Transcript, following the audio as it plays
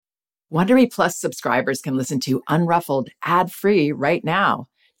Wondery Plus subscribers can listen to Unruffled ad-free right now.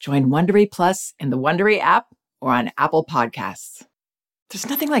 Join Wondery Plus in the Wondery app or on Apple Podcasts. There's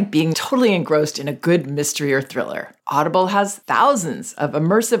nothing like being totally engrossed in a good mystery or thriller. Audible has thousands of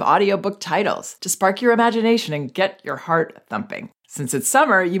immersive audiobook titles to spark your imagination and get your heart thumping. Since it's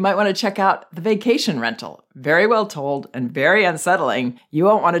summer, you might want to check out The Vacation Rental. Very well told and very unsettling. You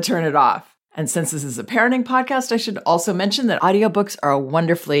won't want to turn it off. And since this is a parenting podcast, I should also mention that audiobooks are a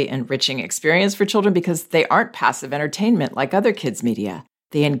wonderfully enriching experience for children because they aren't passive entertainment like other kids' media.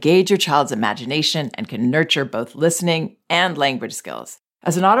 They engage your child's imagination and can nurture both listening and language skills.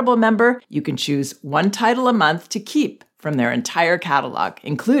 As an Audible member, you can choose one title a month to keep from their entire catalog,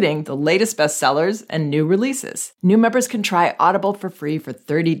 including the latest bestsellers and new releases. New members can try Audible for free for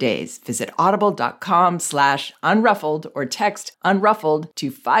 30 days. Visit audible.com/unruffled or text unruffled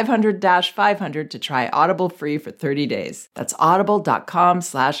to 500-500 to try Audible free for 30 days. That's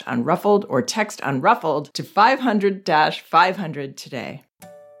audible.com/unruffled or text unruffled to 500-500 today.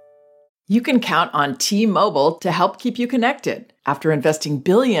 You can count on T-Mobile to help keep you connected. After investing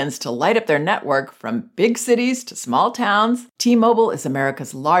billions to light up their network from big cities to small towns, T-Mobile is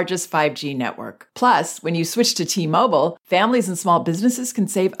America's largest 5G network. Plus, when you switch to T-Mobile, families and small businesses can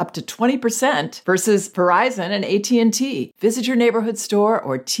save up to 20% versus Verizon and AT&T. Visit your neighborhood store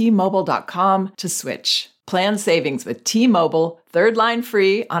or T-Mobile.com to switch. Plan savings with T-Mobile, third line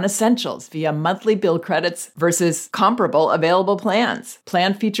free on essentials via monthly bill credits versus comparable available plans.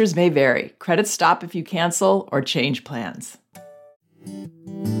 Plan features may vary. Credits stop if you cancel or change plans.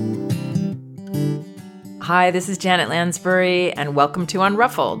 Hi, this is Janet Lansbury, and welcome to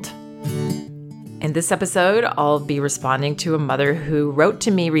Unruffled. In this episode, I'll be responding to a mother who wrote to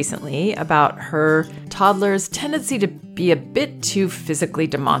me recently about her toddler's tendency to be a bit too physically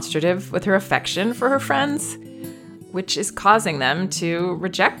demonstrative with her affection for her friends, which is causing them to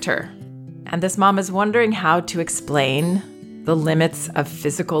reject her. And this mom is wondering how to explain the limits of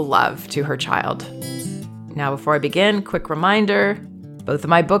physical love to her child. Now, before I begin, quick reminder, both of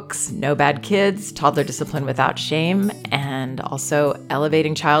my books, No Bad Kids, Toddler Discipline Without Shame, and also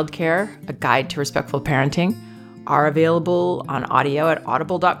Elevating Childcare, A Guide to Respectful Parenting, are available on audio at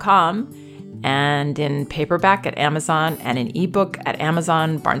audible.com and in paperback at Amazon and in ebook at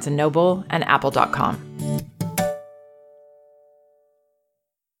Amazon, Barnes & Noble, and apple.com.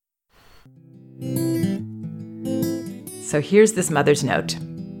 So here's this mother's note.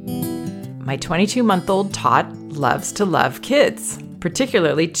 My 22-month-old Tot loves to love kids,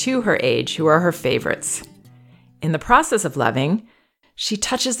 particularly to her age, who are her favorites. In the process of loving, she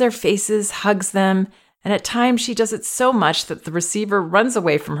touches their faces, hugs them, and at times she does it so much that the receiver runs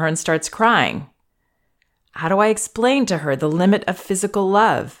away from her and starts crying. How do I explain to her the limit of physical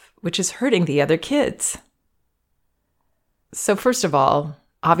love, which is hurting the other kids? So first of all,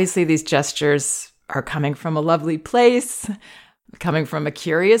 obviously these gestures are coming from a lovely place, coming from a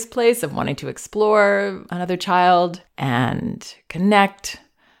curious place of wanting to explore another child and connect,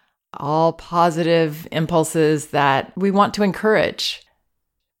 all positive impulses that we want to encourage.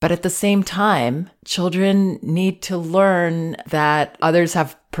 But at the same time, children need to learn that others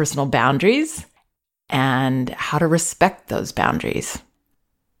have personal boundaries and how to respect those boundaries.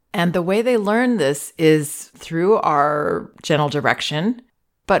 And the way they learn this is through our gentle direction,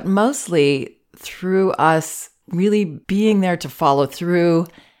 but mostly through us really being there to follow through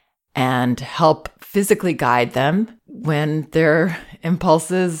and help physically guide them when their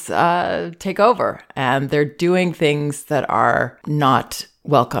impulses take over and they're doing things that are not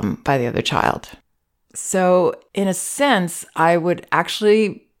welcome by the other child. So in a sense, I would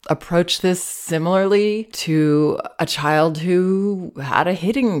actually approach this similarly to a child who had a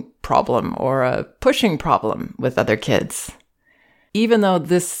hitting problem or a pushing problem with other kids. Even though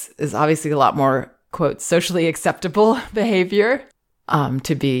this is obviously a lot more, quote, socially acceptable behavior,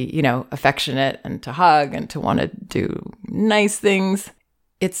 to be, affectionate and to hug and to want to do nice things,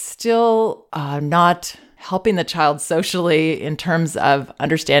 it's still not helping the child socially in terms of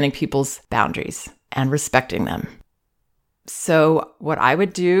understanding people's boundaries and respecting them. So what I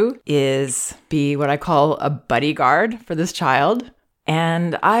would do is be what I call a buddy guard for this child.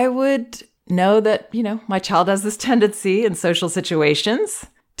 And I would know that, my child has this tendency in social situations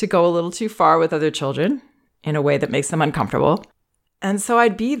to go a little too far with other children in a way that makes them uncomfortable. And so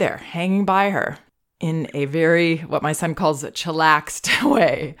I'd be there hanging by her in a very, what my son calls a chillaxed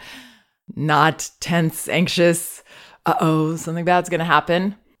way, not tense, anxious, something bad's going to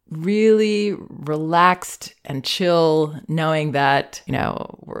happen. Really relaxed and chill, knowing that,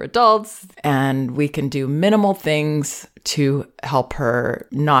 we're adults and we can do minimal things to help her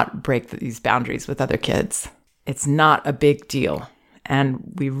not break these boundaries with other kids. It's not a big deal. And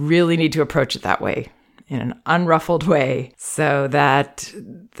we really need to approach it that way, in an unruffled way, so that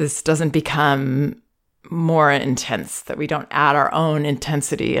this doesn't become more intense, that we don't add our own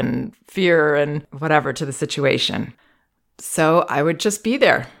intensity and fear and whatever to the situation. So I would just be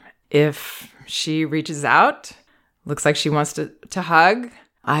there. If she reaches out, looks like she wants to hug,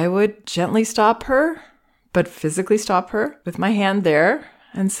 I would gently stop her, but physically stop her with my hand there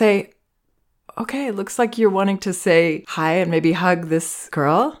and say, okay, it looks like you're wanting to say hi and maybe hug this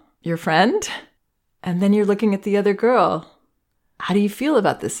girl, your friend. And then you're looking at the other girl. How do you feel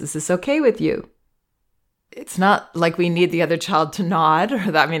about this? Is this okay with you? It's not like we need the other child to nod,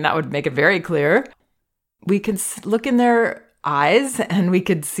 or that would make it very clear. We can look in their eyes and we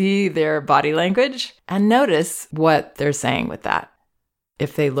could see their body language and notice what they're saying with that.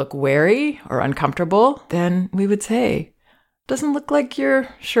 If they look wary or uncomfortable, then we would say, doesn't look like you're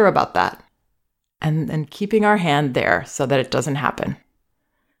sure about that. And keeping our hand there so that it doesn't happen.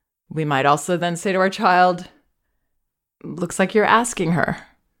 We might also then say to our child, looks like you're asking her.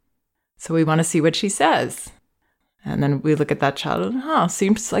 So we want to see what she says. And then we look at that child and,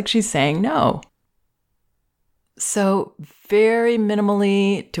 seems like she's saying no. So very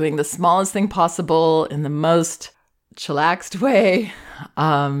minimally doing the smallest thing possible in the most chillaxed way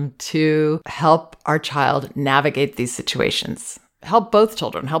to help our child navigate these situations. Help both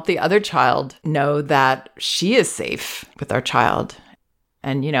children, help the other child know that she is safe with our child.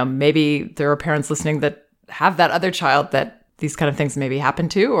 And, maybe there are parents listening that have that other child that these kind of things maybe happen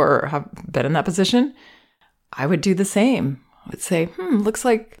to or have been in that position. I would do the same. I would say, looks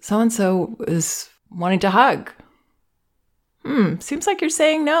like so-and-so is wanting to hug. Seems like you're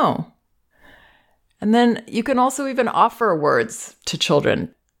saying no. And then you can also even offer words to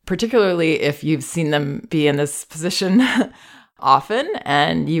children, particularly if you've seen them be in this position often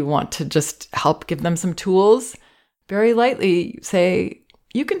and you want to just help give them some tools. Very lightly say,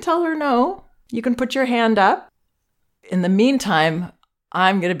 you can tell her no. You can put your hand up. In the meantime,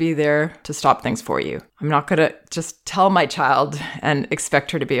 I'm going to be there to stop things for you. I'm not going to just tell my child and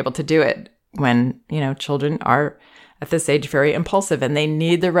expect her to be able to do it when, children are at this age very impulsive and they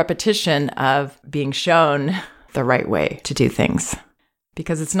need the repetition of being shown the right way to do things.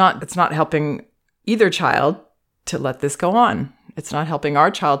 Because it's not helping either child to let this go on. It's not helping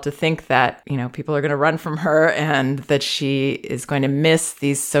our child to think that, people are going to run from her and that she is going to miss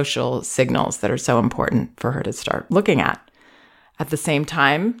these social signals that are so important for her to start looking at. At the same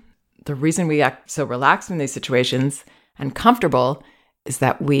time, the reason we act so relaxed in these situations and comfortable is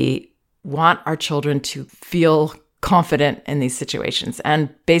that we want our children to feel confident in these situations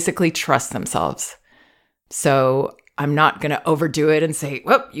and basically trust themselves. So I'm not going to overdo it and say,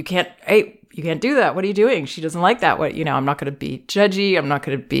 you can't do that. What are you doing? She doesn't like that. I'm not going to be judgy. I'm not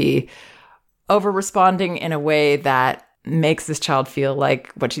going to be over responding in a way that makes this child feel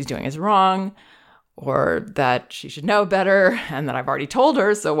like what she's doing is wrong or that she should know better and that I've already told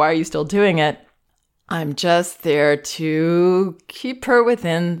her. So why are you still doing it? I'm just there to keep her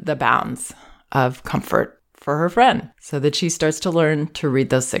within the bounds of comfort for her friend so that she starts to learn to read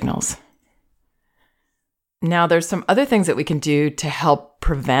those signals. Now, there's some other things that we can do to help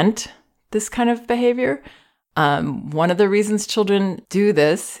prevent this kind of behavior. One of the reasons children do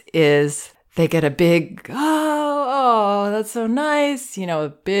this is they get a big, oh, that's so nice,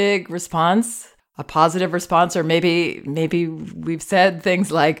 a big response, a positive response, or maybe we've said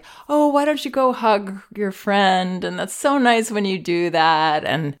things like, oh, why don't you go hug your friend? And that's so nice when you do that,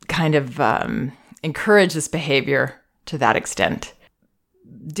 and kind of encourage this behavior to that extent.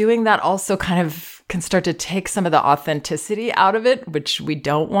 Doing that also kind of can start to take some of the authenticity out of it, which we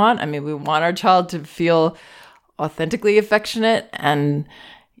don't want. We want our child to feel authentically affectionate and,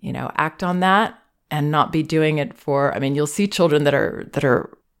 act on that and not be doing it for, you'll see children that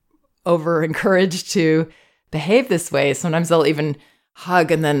are over encouraged to behave this way. Sometimes they'll even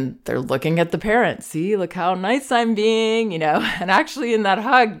hug and then they're looking at the parent. See, look how nice I'm being, and actually in that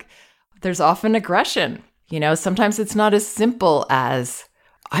hug, there's often aggression. Sometimes it's not as simple as,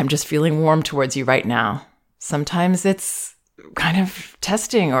 I'm just feeling warm towards you right now. Sometimes it's kind of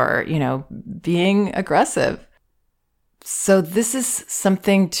testing or, being aggressive. So this is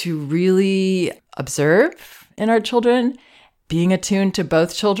something to really observe in our children, being attuned to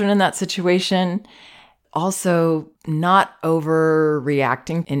both children in that situation. Also, not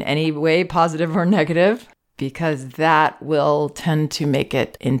overreacting in any way, positive or negative, because that will tend to make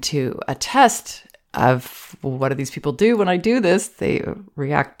it into a test of, well, what do these people do when I do this? They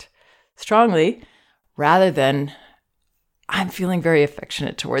react strongly, rather than, I'm feeling very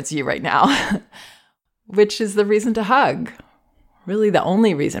affectionate towards you right now, which is the reason to hug. Really the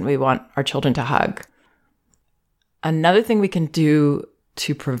only reason we want our children to hug. Another thing we can do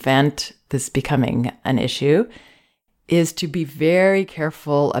to prevent this becoming an issue is to be very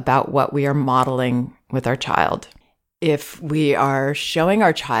careful about what we are modeling with our child. If we are showing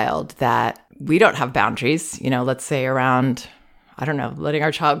our child that we don't have boundaries, let's say around, letting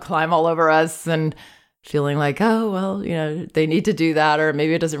our child climb all over us and feeling like, oh, well, they need to do that, or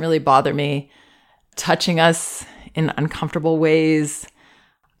maybe it doesn't really bother me, touching us in uncomfortable ways,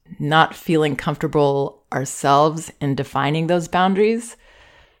 not feeling comfortable ourselves in defining those boundaries.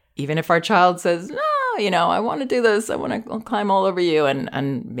 Even if our child says, no, I want to do this, I want to climb all over you,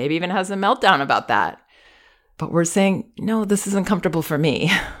 and maybe even has a meltdown about that. But we're saying, no, this isn't comfortable for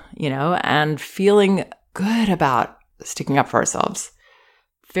me, and feeling good about sticking up for ourselves.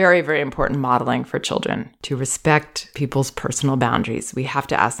 Very, very important modeling for children to respect people's personal boundaries. We have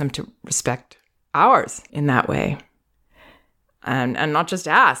to ask them to respect ours in that way. And not just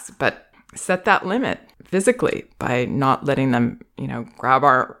ask, but set that limit physically by not letting them, grab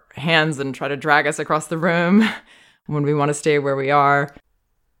our hands and try to drag us across the room when we want to stay where we are.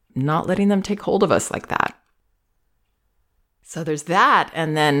 Not letting them take hold of us like that. So there's that.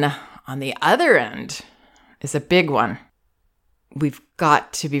 And then on the other end is a big one. We've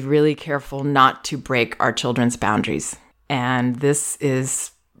got to be really careful not to break our children's boundaries. And this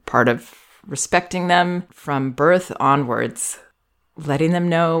is part of respecting them from birth onwards, letting them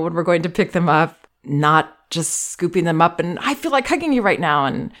know when we're going to pick them up, not just scooping them up and I feel like hugging you right now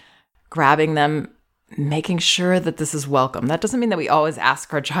and grabbing them, making sure that this is welcome. That doesn't mean that we always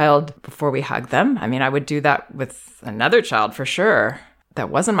ask our child before we hug them. I mean, I would do that with another child for sure that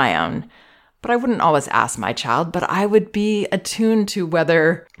wasn't my own. But I wouldn't always ask my child, but I would be attuned to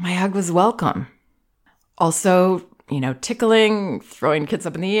whether my hug was welcome. Also, tickling, throwing kids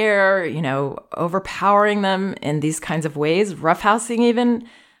up in the air, overpowering them in these kinds of ways, roughhousing even.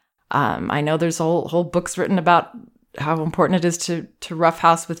 I know there's whole books written about how important it is to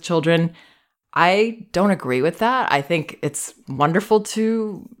roughhouse with children. I don't agree with that. I think it's wonderful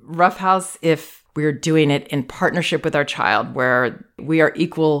to roughhouse if we're doing it in partnership with our child, where we are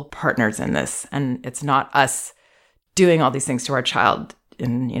equal partners in this. And it's not us doing all these things to our child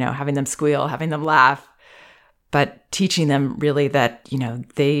and, having them squeal, having them laugh, but teaching them really that,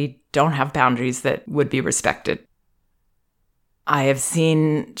 they don't have boundaries that would be respected. I have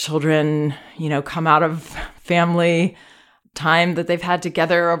seen children, come out of family time that they've had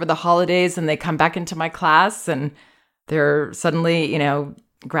together over the holidays and they come back into my class and they're suddenly,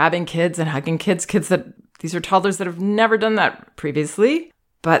 grabbing kids and hugging kids that these are toddlers that have never done that previously,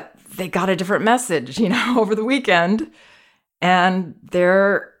 but they got a different message, over the weekend. And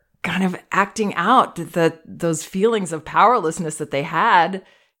they're kind of acting out those feelings of powerlessness that they had,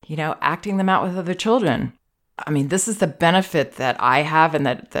 acting them out with other children. I mean, this is the benefit that I have and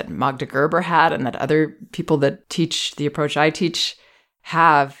that Magda Gerber had and that other people that teach the approach I teach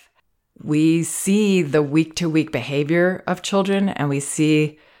have. We see the week-to-week behavior of children and we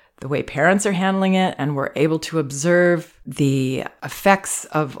see the way parents are handling it, and we're able to observe the effects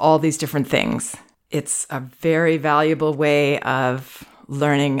of all these different things. It's a very valuable way of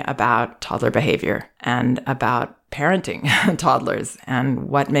learning about toddler behavior and about parenting toddlers and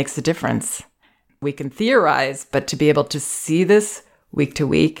what makes the difference. We can theorize, but to be able to see this week to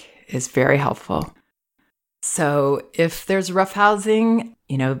week is very helpful. So if there's roughhousing,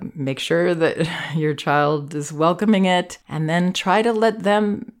 make sure that your child is welcoming it and then try to let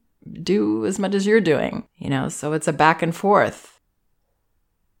them do as much as you're doing, so it's a back and forth.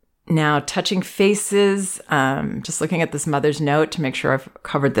 Now, touching faces, just looking at this mother's note to make sure I've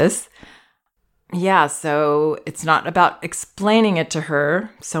covered this. Yeah, so it's not about explaining it to her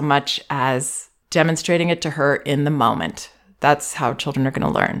so much as demonstrating it to her in the moment. That's how children are going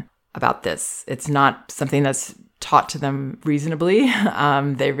to learn about this. It's not something that's taught to them reasonably.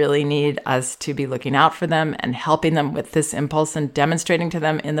 They really need us to be looking out for them and helping them with this impulse and demonstrating to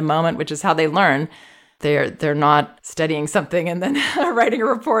them in the moment, which is how they learn. They're not studying something and then writing a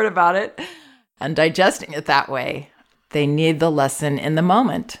report about it and digesting it that way. They need the lesson in the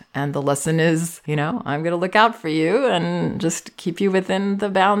moment. And the lesson is, I'm going to look out for you and just keep you within the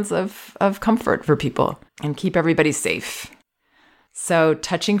bounds of comfort for people and keep everybody safe. So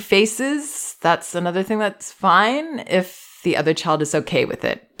touching faces, that's another thing that's fine if the other child is okay with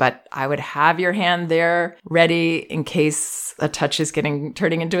it. But I would have your hand there ready in case a touch is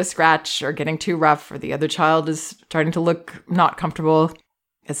turning into a scratch or getting too rough or the other child is starting to look not comfortable.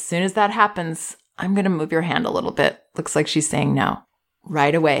 As soon as that happens, I'm going to move your hand a little bit. Looks like she's saying no.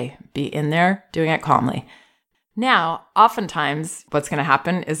 Right away, be in there, doing it calmly. Now, oftentimes, what's going to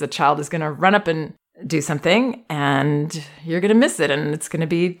happen is a child is going to run up and do something and you're going to miss it and it's going to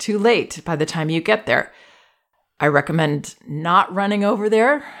be too late by the time you get there. I recommend not running over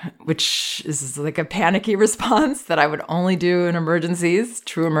there, which is like a panicky response that I would only do in emergencies,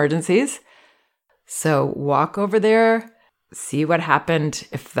 true emergencies. So walk over there, see what happened.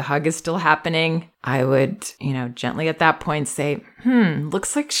 If the hug is still happening, I would, gently at that point say,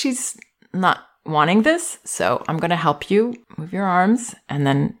 looks like she's not wanting this. So I'm going to help you move your arms, and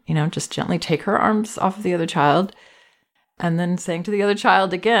then, just gently take her arms off of the other child. And then saying to the other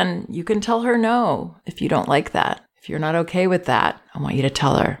child again, you can tell her no if you don't like that. If you're not okay with that, I want you to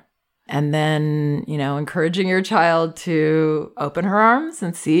tell her. And then, encouraging your child to open her arms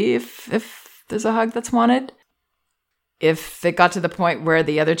and see if there's a hug that's wanted. If it got to the point where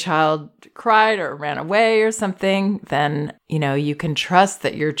the other child cried or ran away or something, then, you can trust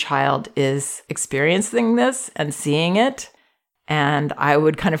that your child is experiencing this and seeing it. And I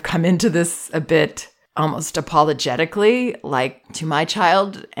would kind of come into this a bit almost apologetically, like to my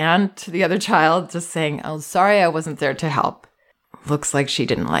child and to the other child, just saying, oh, sorry, I wasn't there to help. Looks like she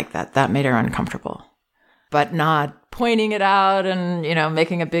didn't like that. That made her uncomfortable. But not pointing it out and,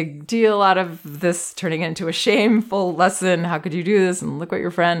 making a big deal out of this, turning it into a shameful lesson. How could you do this? And look what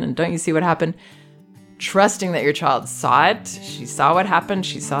your friend, and don't you see what happened? Trusting that your child saw it. She saw what happened.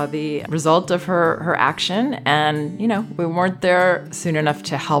 She saw the result of her action. And, we weren't there soon enough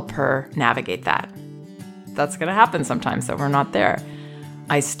to help her navigate that. That's going to happen sometimes that we're not there.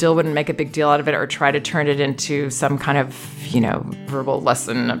 I still wouldn't make a big deal out of it or try to turn it into some kind of, verbal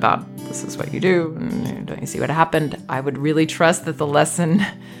lesson about this is what you do, and don't you see what happened? I would really trust that the lesson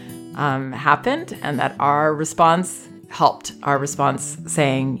happened and that our response helped. Our response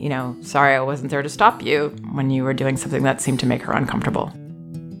saying, sorry, I wasn't there to stop you when you were doing something that seemed to make her uncomfortable.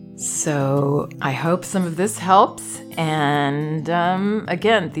 So I hope some of this helps. And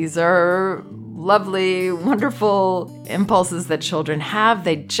again, these are lovely, wonderful impulses that children have.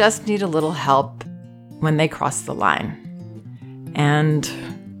 They just need a little help when they cross the line. And,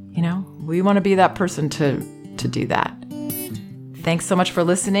 we want to be that person to do that. Thanks so much for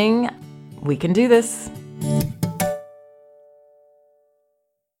listening. We can do this.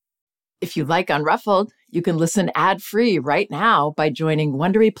 If you like Unruffled, you can listen ad-free right now by joining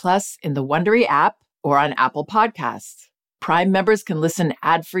Wondery Plus in the Wondery app or on Apple Podcasts. Prime members can listen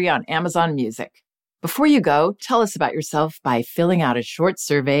ad-free on Amazon Music. Before you go, tell us about yourself by filling out a short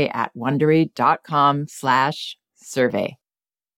survey at Wondery.com/survey.